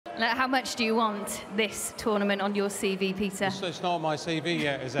How much do you want this tournament on your CV, Peter? It's not on my CV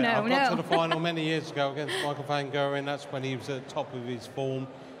yet, is it? No, I got to the final many years ago against Michael van Gerwen. That's when he was at the top of his form.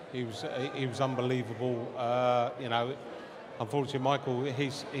 He was unbelievable. You know, unfortunately, Michael,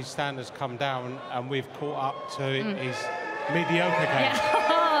 his standards come down, and we've caught up to his mediocre game. Yeah.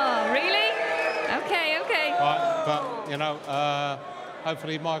 Oh, really? Okay, okay. But you know,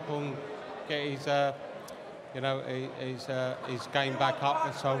 hopefully Michael can get his, you know, his game back up,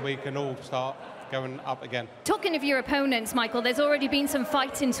 and so we can all start going up again. Talking of your opponents, Michael, there's already been some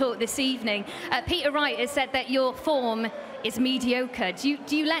fighting talk this evening. Peter Wright has said that your form is mediocre. Do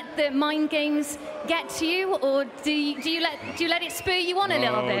you let the mind games get to you, or do you let it spur you on a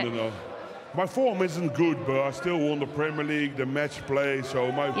little bit? No. My form isn't good, but I still won the Premier League, the match play.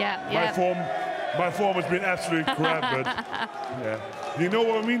 So my form has been absolute crap. But yeah, you know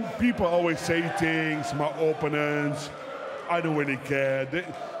what I mean. People always say things. My opponents, I don't really care.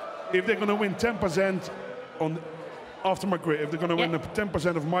 If they're going to win 10% after my career, if they're going to win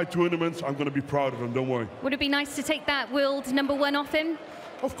 10% of my tournaments, I'm going to be proud of them, don't worry. Would it be nice to take that world #1 off him?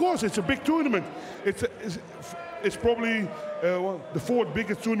 Of course, it's a big tournament. It's probably the 4th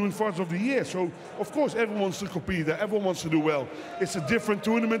biggest tournament for us of the year. So, of course, everyone wants to compete, everyone wants to do well. It's a different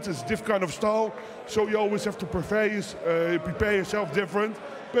tournament, it's a different kind of style, so you always have to prepare yourself different.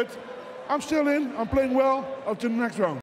 But I'm still in, I'm playing well, up to the next round.